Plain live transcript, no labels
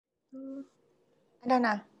Ano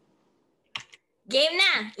na? Game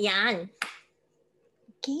na! Yan.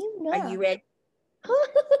 Game na? Are you ready?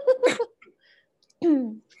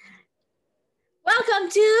 Welcome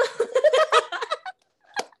to...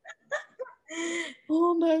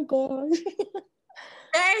 Oh my God.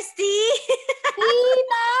 Thirsty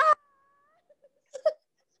Titas!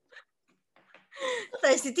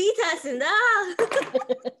 Thirsty Titas and all.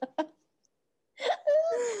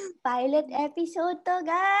 Pilot episode to,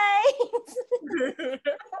 guys.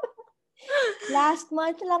 Last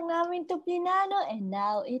month lang namin to plinano and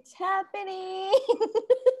now it's happening.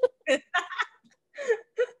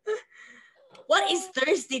 What is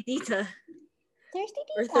Thirsty Tita? Thirsty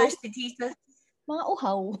Or Titas? Thirsty Tita? Mga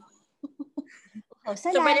uhaw. Uhaw sa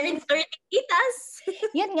So better life. than 30 Titas?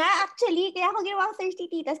 Yan nga, actually, kaya ako ginawang Thirsty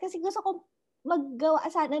Titas kasi gusto ko maggawa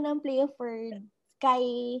sana ng play of words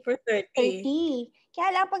kay For 30.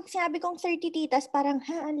 Kaya lang pag sinabi kong 30 titas, parang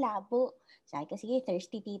ang labo. Sabi ko, sige,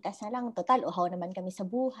 thirsty titas na lang. Total, uhaw naman kami sa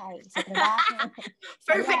buhay, sa trabaho.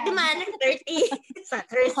 Perfect naman, 30. Sa Uhaw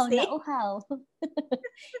Thirsty. na uhaw.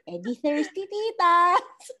 Di thirsty titas.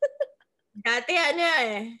 Dati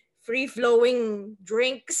free-flowing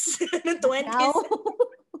drinks ng 20s. Now,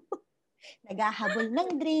 naghahabol ng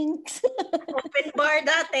drinks. Open bar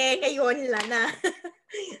dati, ngayon wala na.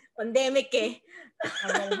 Pandemic eh.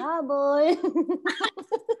 Habol-habol.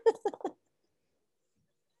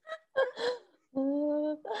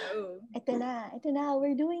 Ito na.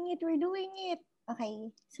 We're doing it.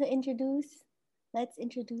 Okay, so let's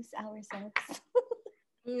introduce ourselves.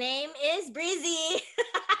 Name is Breezy.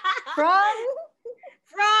 From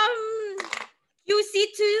QC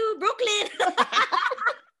to Brooklyn.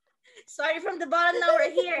 Sorry, from the bottom, now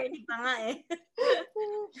we're here. Hindi pa nga eh.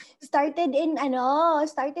 Started in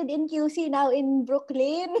QC, now in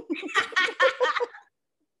Brooklyn.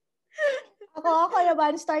 Ako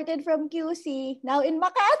naman, started from QC, now in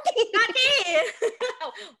Makati. Makati!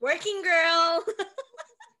 Working girl.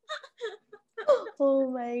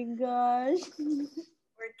 Oh my gosh.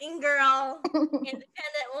 Working girl.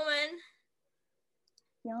 Independent woman.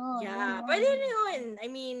 Yeah. Pwede na yun.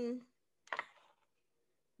 I mean,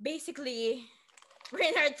 basically, we're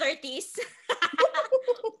in our 30s.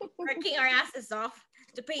 Working our asses off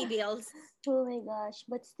to pay bills. Oh my gosh.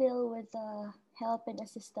 But still with help and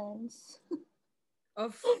assistance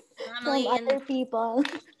of family from other people.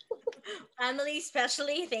 Family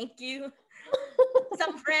especially. Thank you.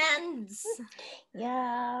 Some friends.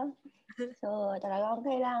 Yeah. So, talagang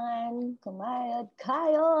kailangan kumayod.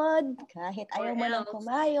 Kahit ayaw mo lang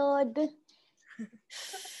kumayod.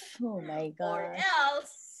 Oh my God. Or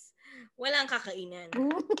else, walang kakainan.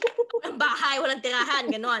 Walang bahay, walang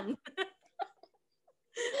tirahan, ganon.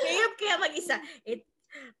 Kaya mag-isa.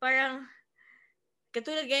 Parang,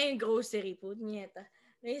 katulad ganyan yung grocery po, niyeta.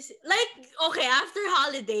 Like, okay, after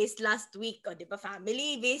holidays last week, di ba,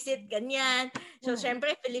 family visit, ganyan. So,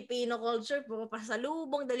 syempre, Filipino culture, puro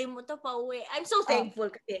pasalubong, dali mo to pa uwi. I'm so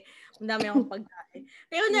thankful kasi ang dami akong pagkain.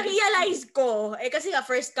 Pero na-realize ko, kasi nga,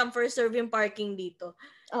 first come, first serve yung parking dito.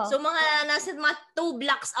 So, nasa 2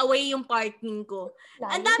 blocks away yung parking ko.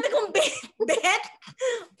 Ang dami kong bet.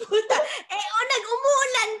 Puta.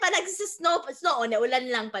 Nag-umuulan pa, nag-snow, ulan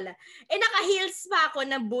lang pala. Naka-heels pa ako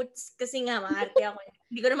na boots kasi nga, maarte ako.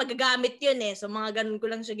 Hindi ko na magagamit yun eh. So, mga ganun ko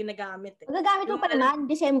lang siya ginagamit eh. Magagamit mo pa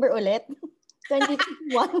naman, December ulit.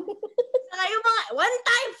 2021. Saka yung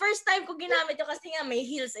first time ko ginamit yun kasi nga may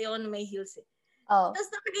heels. Ayoko na may heels eh. Tapos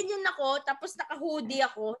nakaganyan ako, tapos naka-hoodie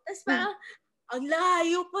ako. Tapos parang, ang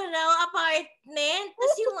layo pa na apartment.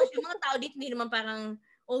 Tapos yung mga tao dito, hindi naman parang,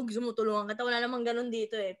 gusto mo tulungan ka. Wala namang ganun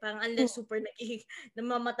dito eh. Parang unless super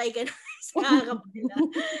namamatay ka na sa harap nila.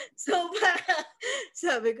 So parang,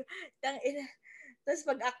 sabi ko, tapos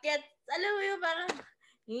pag-akyat, alam mo yung parang,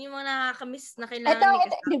 yun yung mga nakakamiss na kailangan.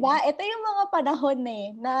 Ito, di ba? Ito yung mga panahon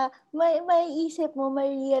na may isip mo,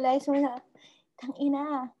 may realize mo na,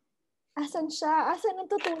 tangina, asan siya? Asan ang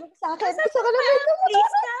tutulong sa akin? Gusto ko naman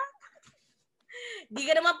please na. Di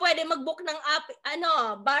ka naman pwede mag-book ng app,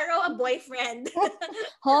 borrow a boyfriend.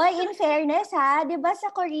 Hoy, in fairness ha, di ba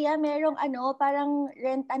sa Korea merong parang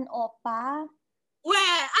rent an oppa?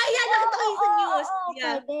 Yan, nakita ko yung news.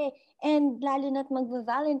 Yeah. Pwede. And lalo na't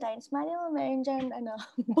mag-Valentine's, mali mo meron dyan,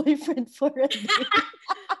 boyfriend for a day.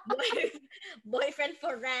 Boyfriend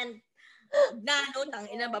for rent.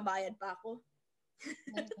 Babayad pa ako.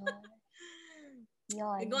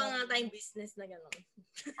 Yun. Nagawa nga tayong business na gano'n.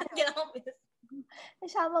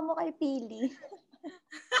 Nasama mo kay Pili.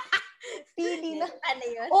 Pili na. Ano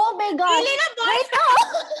yun? Oh my God! Pili na boyfriend!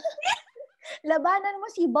 Labanan mo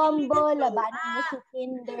si Bumble, labanan mo si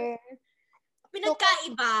Tinder.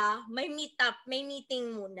 Pinagkaiba, may meetup, may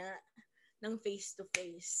meeting muna. ng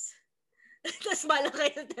face-to-face. Tapos bala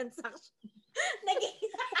kayo ng transaction.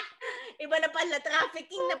 Iba na pala,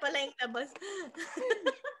 trafficking na pala yung labas.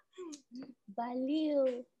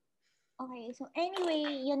 Baliw. Okay, so anyway,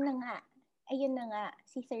 yun na nga. Ayun na nga,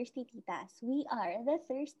 si Thirsty Titas. We are the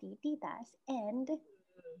Thirsty Titas and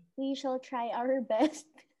we shall try our best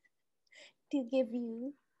to give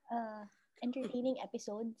you entertaining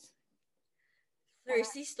episodes.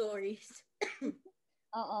 Thirsty stories.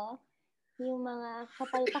 Oo. Yung mga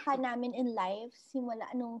kapalpakan namin in life, simula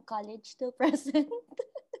nung college to present.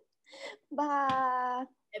 Baka...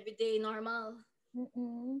 Everyday normal.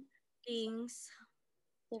 Things.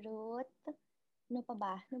 Truth. Ano pa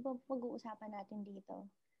ba? Ano ba pag-uusapan natin dito?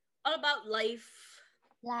 All about life.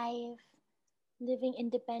 Life. Living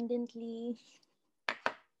independently.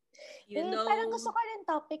 Know. Parang gusto ko rin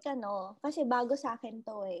topic, kasi bago sa akin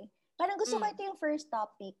to eh. Parang gusto ko ito yung first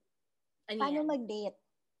topic. Ano paano yan? mag-date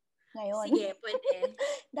ngayon? Sige, pwede.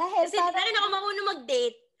 Dahil kasi parang, hindi na ako marunong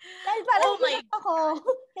mag-date. Dahil parang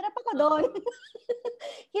hirap ako doon.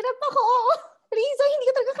 Hirap ako. Please, hindi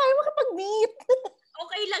ko talaga kaya makapag-meet.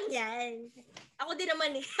 Okay lang yan. Ako din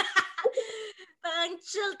naman eh. Parang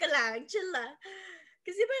chill ka lang. Chill lang.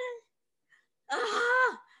 Kasi parang,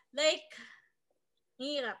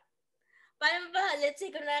 hirap. Paano ba, let's say,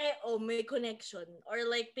 kunwari, may connection. Or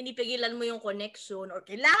like, pinipigilan mo yung connection. Or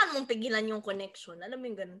kailangan mong pigilan yung connection. Alam mo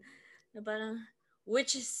yung ganun. Na parang,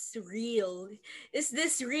 which is real? Is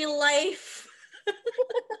this real life?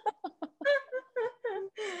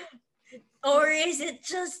 Or is it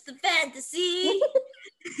just a fantasy?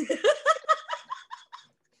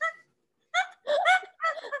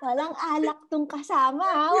 Walang alak tong kasama,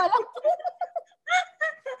 ha? Walang...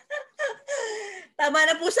 Tama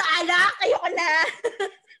na po sa alak. Ayoko na.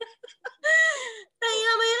 Tayo,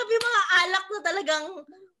 mahirap yung mga alak na talagang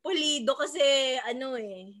pulido kasi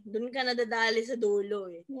doon ka nadadali sa dulo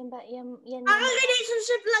eh. Yan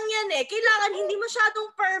relationship lang yan eh. Kailangan hindi masyadong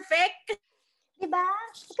perfect. Diba?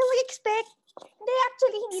 Ikaw mag-expect. Hindi,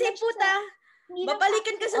 actually, hindi lang siya.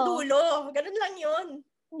 Babalikan ka sa dulo. Ganun lang yun.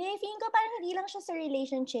 Hindi, feeling ko parang hindi lang siya sa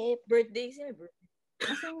relationship. Birthdays eh.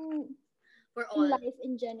 As in, for all. Life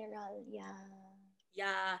in general, yeah.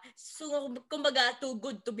 Yeah. So, kumbaga, too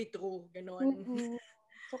good to be true. Ganon.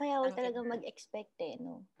 So, kaya huwag talaga mag-expect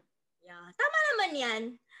no? Yeah. Tama naman yan.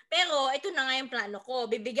 Pero, ito na nga yung plano ko.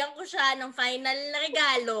 Bibigyan ko siya ng final na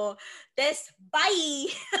regalo. Tess, bye!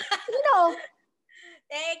 Sino?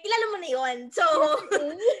 Kilala mo na yun. So,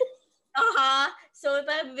 so,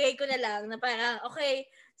 bibigay ko na lang na parang, okay,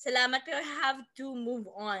 salamat pero I have to move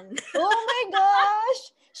on. Oh my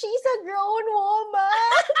gosh! She's a grown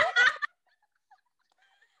woman!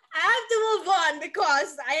 I have to move on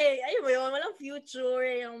because ayun mo yun, walang future,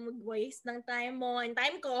 yung mag-waste ng time mo, and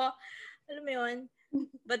time ko, alam mo yun.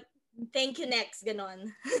 But, thank you next,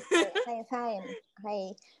 ganon. Okay, fine.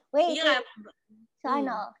 Okay. Wait. So,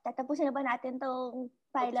 tatapusin na ba natin tong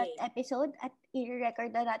pilot episode at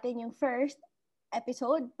i-record na natin yung first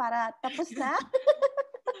episode para tapos na?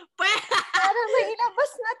 Para may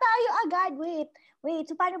ilabas na tayo agad. Wait.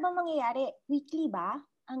 So, paano ba mangyayari? Weekly ba?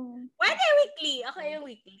 Pwede weekly. Okay,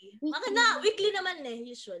 weekly. Weekly naman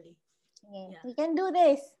usually. Yeah. We can do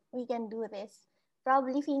this.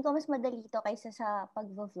 Probably, feeling ko mas madali to kaysa sa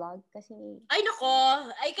pag-vlog kasi... Ay,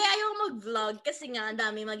 nako! Kaya ayaw mag-vlog kasi nga, ang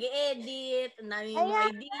dami mag-edit, ang dami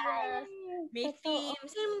mga ideas, may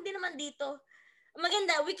themes. Hindi naman dito.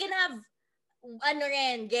 Maganda, we can have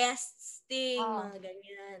guests, mga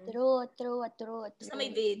ganyan. True. Sa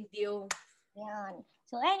may video. Yan.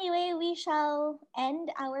 So anyway, we shall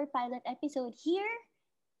end our pilot episode here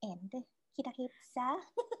and kita-kits sa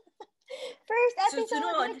first episode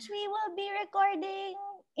which we will be recording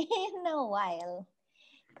in a while.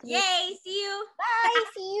 Yay! See you! Bye!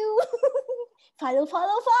 See you! Follow!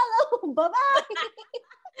 Bye-bye!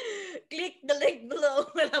 Click the link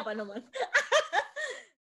below. Wala pa naman.